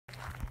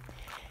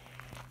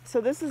So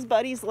this is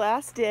Buddy's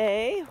last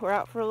day. We're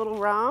out for a little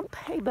romp.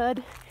 Hey,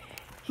 Bud.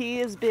 He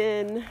has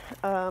been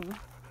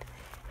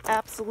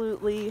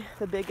absolutely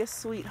the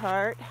biggest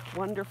sweetheart.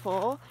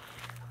 Wonderful.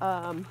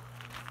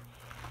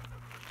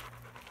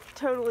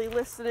 Totally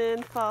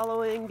listening,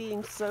 following,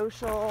 being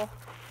social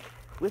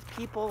with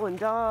people and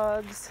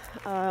dogs.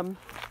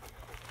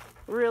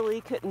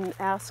 Really couldn't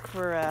ask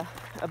for a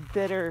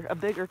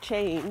bigger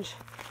change.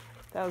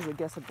 That was, I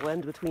guess, a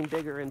blend between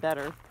bigger and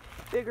better.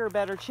 Bigger,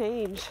 better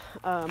change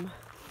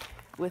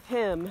with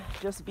him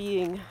just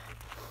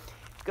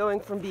going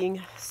from being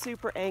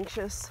super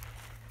anxious,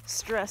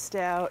 stressed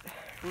out,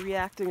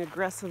 reacting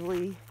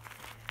aggressively,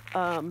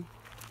 to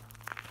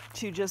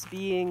just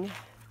being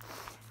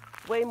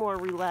way more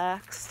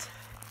relaxed,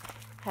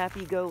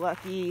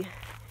 happy-go-lucky,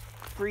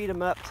 freed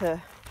him up to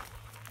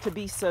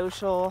be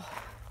social.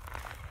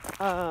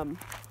 So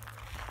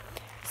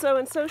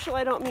in social,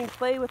 I don't mean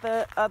play with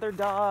other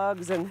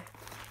dogs and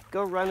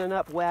go running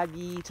up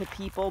waggy to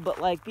people, but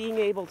like being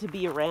able to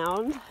be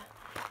around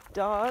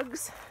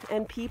dogs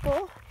and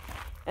people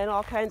and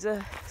all kinds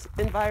of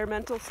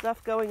environmental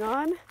stuff going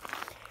on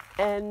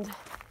and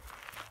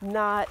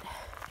not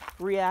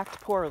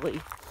react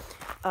poorly.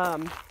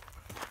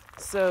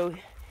 So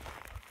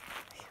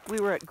we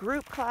were at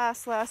group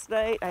class last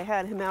night. I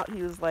had him out.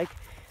 He was like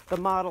the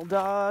model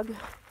dog,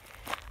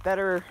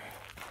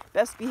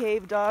 best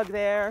behaved dog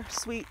there,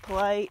 sweet,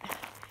 polite,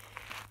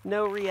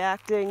 no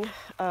reacting.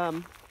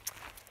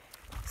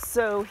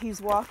 So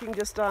he's walking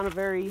just on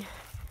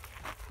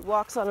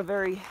walks on a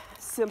very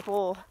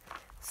simple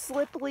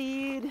slip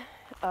lead,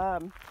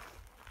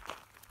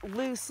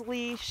 loose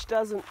leash,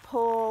 doesn't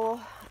pull.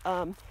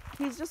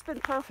 He's just been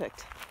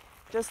perfect,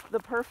 just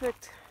the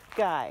perfect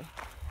guy.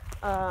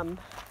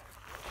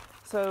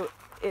 So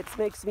it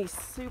makes me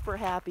super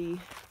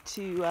happy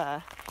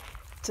to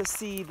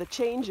see the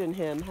change in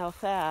him, how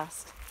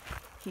fast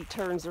he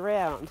turns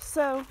around.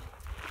 So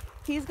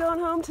he's going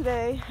home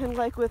today, and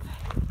like with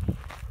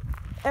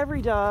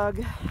every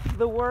dog,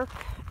 the work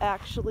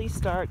actually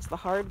starts. The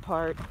hard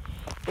part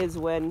is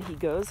when he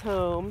goes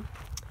home,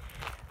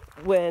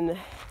 when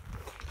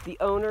the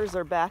owners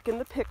are back in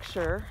the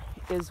picture,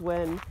 is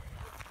when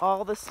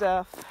all the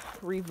stuff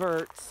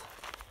reverts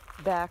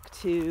back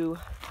to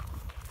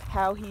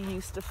how he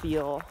used to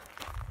feel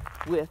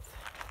with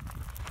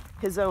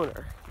his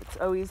owner. It's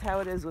always how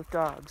it is with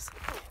dogs.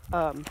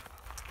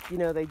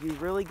 They do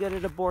really good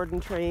at a board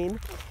and train,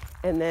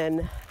 and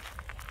then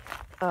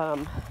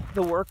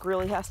the work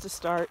really has to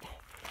start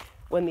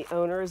when the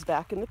owner is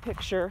back in the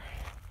picture,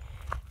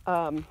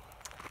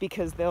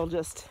 because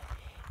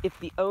if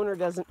the owner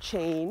doesn't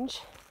change,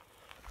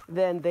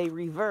 then they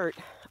revert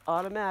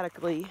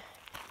automatically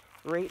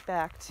right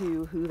back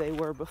to who they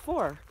were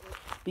before,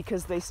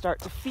 because they start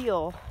to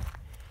feel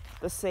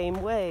the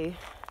same way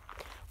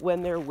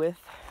when they're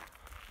with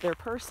their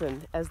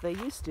person as they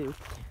used to.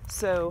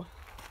 So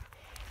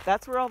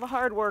that's where all the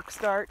hard work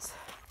starts,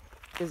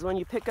 is when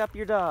you pick up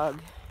your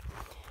dog.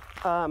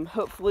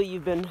 Hopefully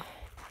you've been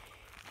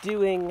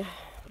doing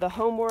the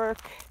homework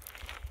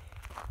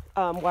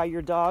while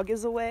your dog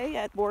is away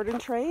at board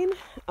and train,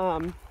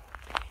 kind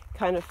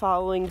of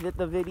following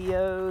the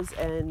videos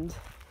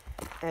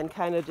and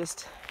kind of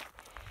just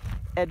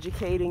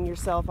educating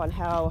yourself on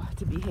how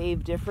to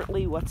behave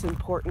differently, what's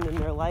important in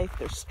their life,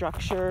 their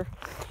structure,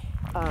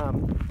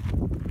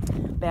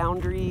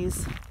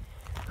 boundaries,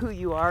 who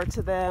you are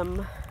to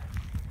them,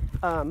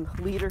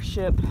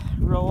 leadership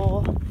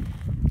role,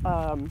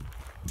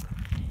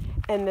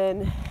 and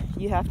then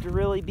you have to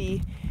really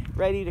be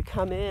ready to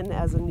come in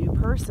as a new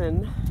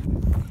person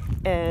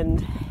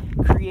and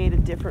create a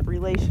different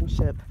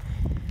relationship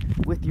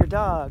with your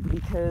dog,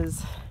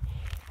 because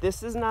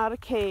this is not a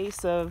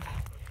case of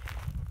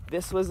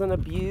this was an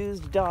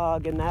abused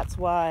dog and that's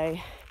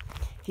why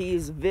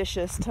he's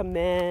vicious to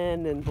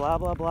men and blah,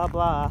 blah, blah,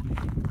 blah.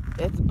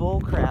 It's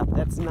bullcrap.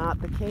 That's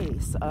not the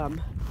case.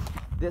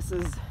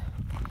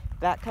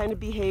 That kind of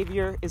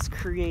behavior is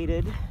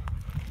created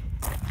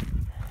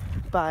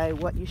by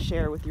what you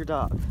share with your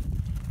dog,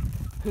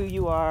 who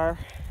you are,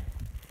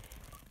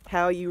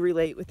 how you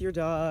relate with your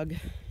dog,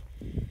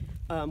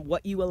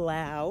 what you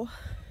allow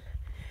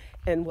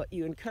and what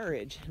you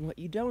encourage, and what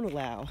you don't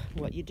allow,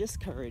 what you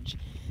discourage.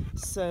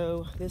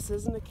 So this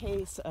isn't a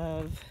case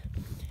of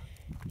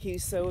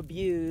he's so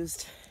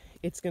abused,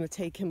 it's going to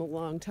take him a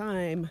long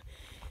time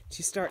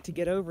to start to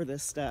get over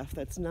this stuff.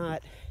 It's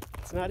not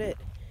it.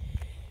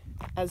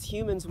 As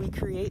humans, we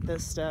create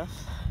this stuff,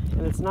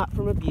 and it's not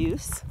from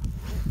abuse.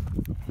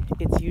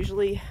 It's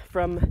usually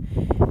from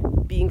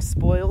being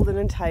spoiled and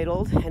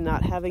entitled and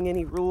not having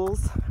any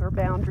rules or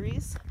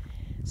boundaries,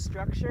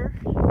 structure,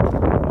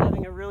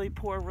 having a really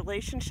poor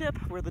relationship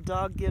where the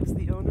dog gives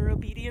the owner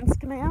obedience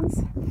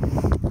commands,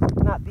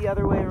 not the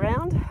other way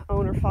around.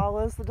 Owner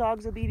follows the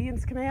dog's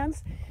obedience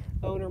commands.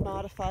 Owner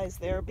modifies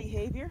their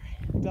behavior.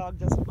 Dog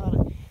doesn't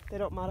they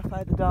don't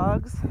modify the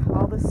dogs.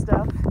 All this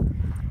stuff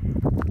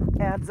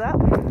adds up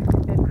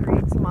and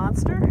creates a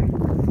monster.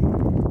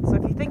 So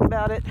if you think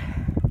about it,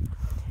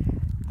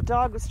 the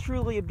dog was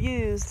truly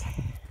abused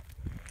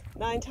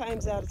 9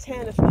 times out of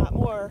 10, if not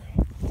more,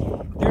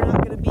 they're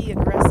not going to be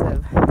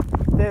aggressive.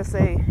 They'll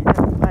say,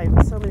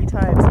 so many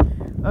times,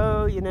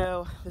 oh,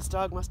 this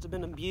dog must have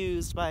been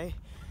abused by,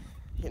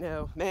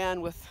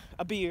 man with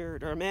a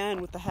beard or a man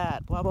with a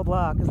hat, blah, blah,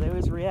 blah, because they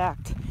always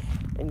react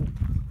and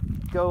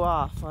go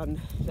off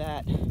on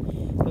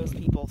those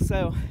people.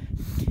 So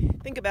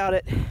think about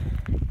it.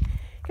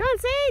 Come on,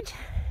 Sage.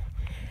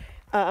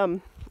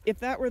 If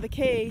that were the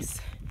case,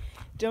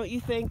 don't you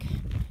think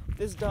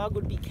this dog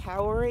would be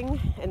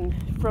cowering and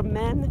from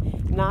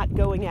men, not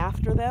going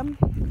after them?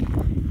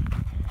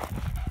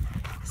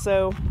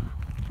 So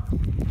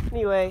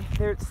anyway,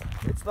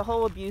 it's the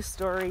whole abuse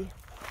story.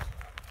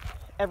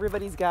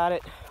 Everybody's got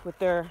it with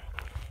their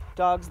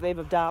dogs they've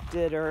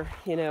adopted or,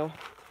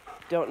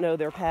 don't know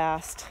their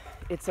past.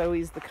 It's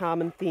always the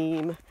common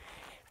theme,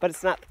 but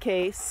it's not the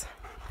case.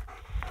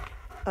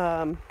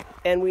 And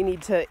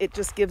it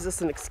just gives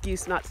us an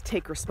excuse not to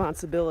take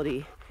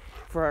responsibility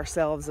for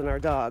ourselves and our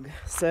dog.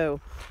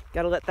 So,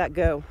 got to let that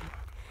go.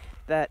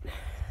 That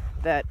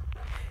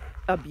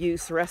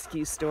abuse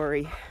rescue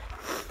story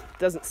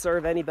doesn't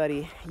serve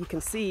anybody. You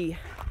can see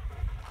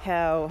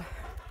how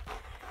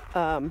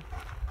it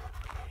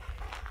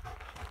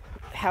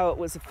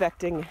was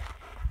affecting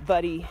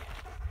Buddy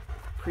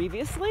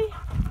previously,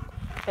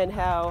 and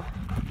how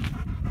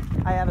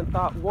I haven't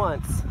thought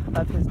once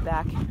of his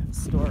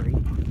backstory,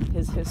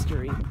 his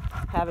history.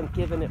 Haven't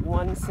given it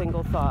one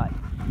single thought.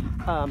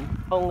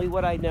 Only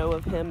what I know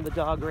of him, the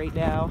dog right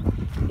now,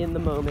 in the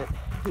moment,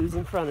 who's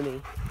in front of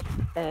me.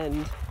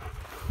 And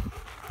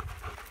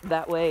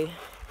that way,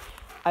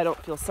 I don't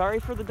feel sorry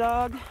for the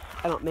dog.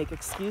 I don't make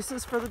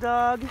excuses for the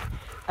dog.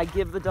 I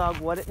give the dog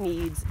what it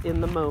needs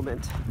in the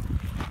moment.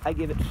 I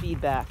give it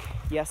feedback.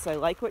 Yes, I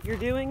like what you're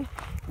doing.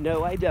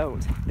 No, I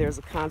don't. There's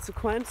a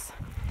consequence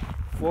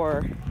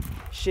for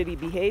shitty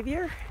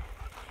behavior,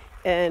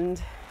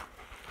 and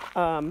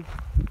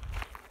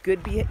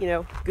good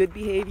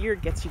behavior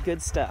gets you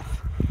good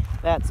stuff.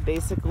 That's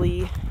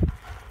basically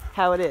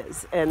how it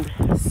is. And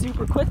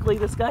super quickly,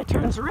 this guy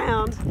turns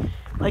around,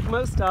 like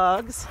most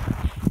dogs,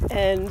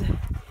 and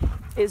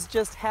is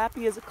just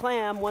happy as a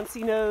clam once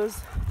he knows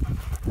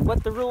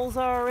what the rules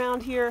are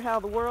around here, how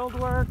the world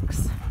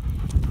works,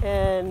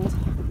 and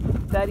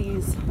that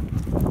he's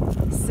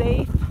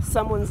safe.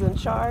 Someone's in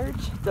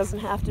charge. Doesn't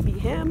have to be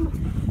him.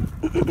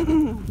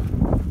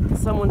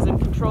 Someone's in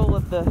control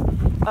of the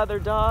other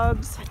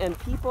dogs and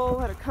people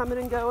that are coming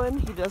and going.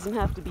 He doesn't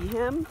have to be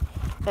him,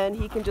 and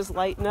he can just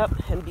lighten up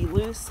and be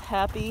loose,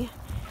 happy.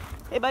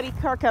 Hey buddy,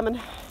 car coming.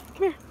 Come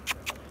here.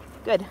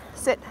 Good.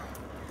 Sit.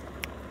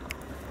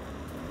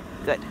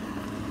 Good.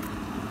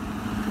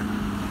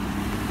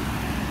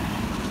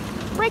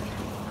 Break.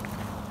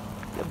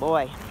 Good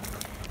boy.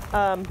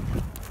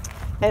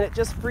 And it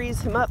just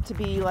frees him up to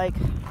be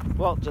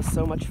just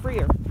so much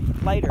freer,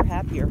 lighter,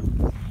 happier,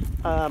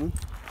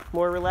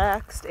 more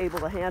relaxed, able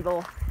to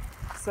handle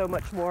so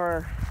much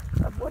more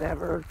of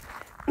whatever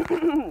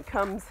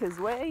comes his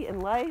way in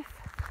life.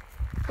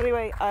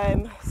 Anyway,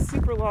 I'm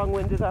super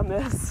long-winded on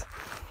this.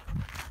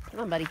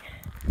 Come on, buddy.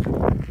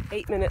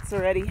 8 minutes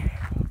already.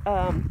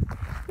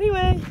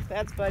 Anyway,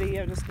 that's Buddy.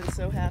 I've just been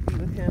so happy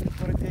with him.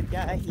 What a good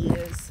guy he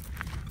is.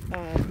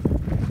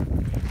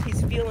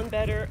 He's feeling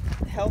better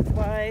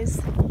health-wise.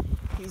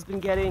 He's been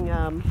getting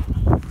a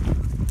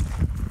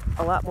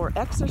lot more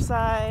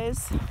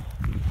exercise.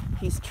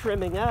 He's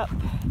trimming up,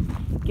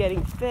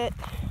 getting fit.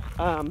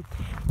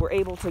 We're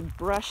able to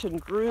brush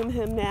and groom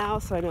him now,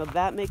 so I know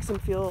that makes him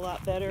feel a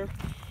lot better.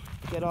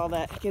 Get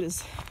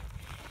his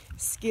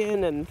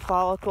skin and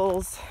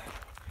follicles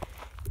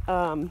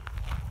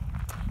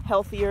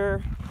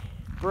healthier,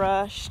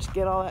 brushed,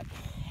 get all that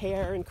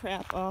hair and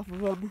crap off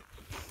of him.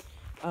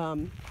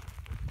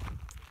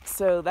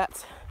 So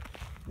that's,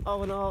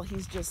 all in all,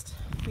 he's just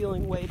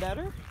feeling way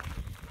better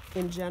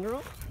in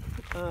general,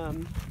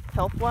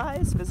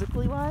 health-wise,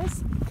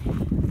 physically-wise.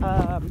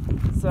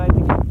 So I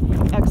think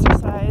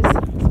exercise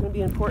is going to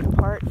be an important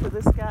part for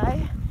this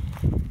guy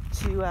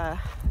to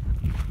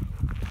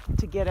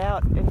get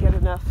out and get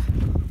enough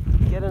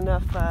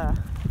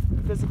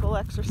physical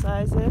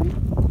exercise in.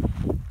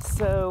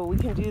 So we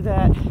can do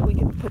that. We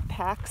can put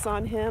packs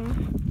on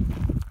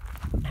him,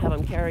 have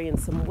him carrying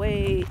some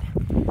weight.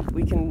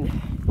 We can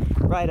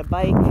ride a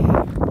bike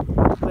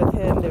with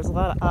him. There's a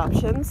lot of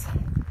options,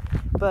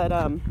 but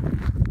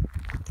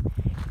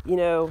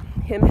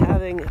him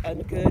having a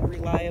good,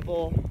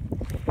 reliable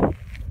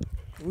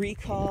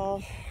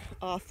recall,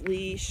 off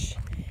leash,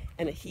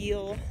 and a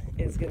heel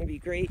is going to be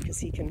great because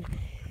he can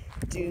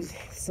do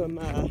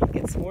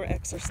get some more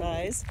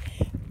exercise.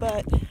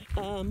 But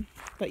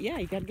yeah,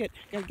 you gotta get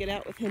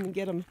out with him and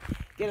get him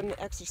the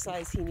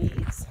exercise he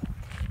needs.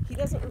 He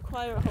doesn't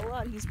require a whole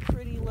lot. He's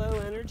pretty low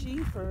energy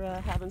for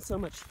having so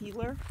much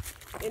healer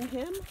in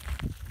him.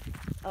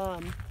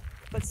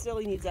 But still,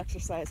 he needs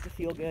exercise to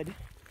feel good.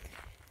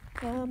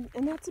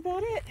 And that's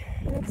about it.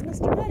 That's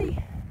Mr. Buddy.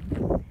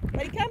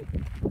 Buddy, come.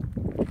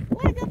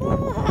 Like a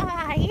boy.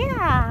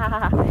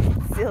 Yeah.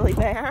 Silly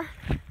bear.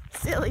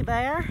 Silly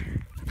bear.